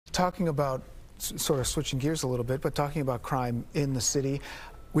talking about, sort of switching gears a little bit, but talking about crime in the city.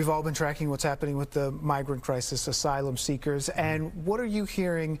 We've all been tracking what's happening with the migrant crisis, asylum seekers, and what are you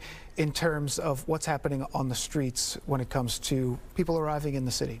hearing in terms of what's happening on the streets when it comes to people arriving in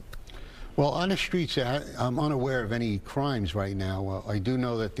the city? Well, on the streets, I'm unaware of any crimes right now. I do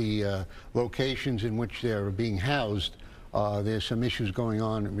know that the locations in which they're being housed, there's some issues going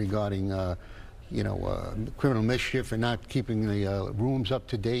on regarding, criminal mischief and not keeping the rooms up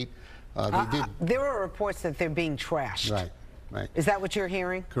to date. There are reports that they're being trashed. Right, right. Is that what you're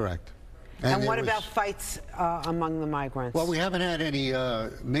hearing? Correct. And what about fights among the migrants? Well, we haven't had any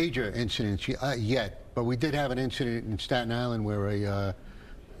major incidents yet, but we did have an incident in Staten Island where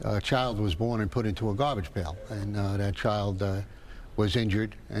a child was born and put into a garbage pail, and that child was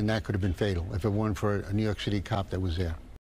injured, and that could have been fatal if it weren't for a New York City cop that was there.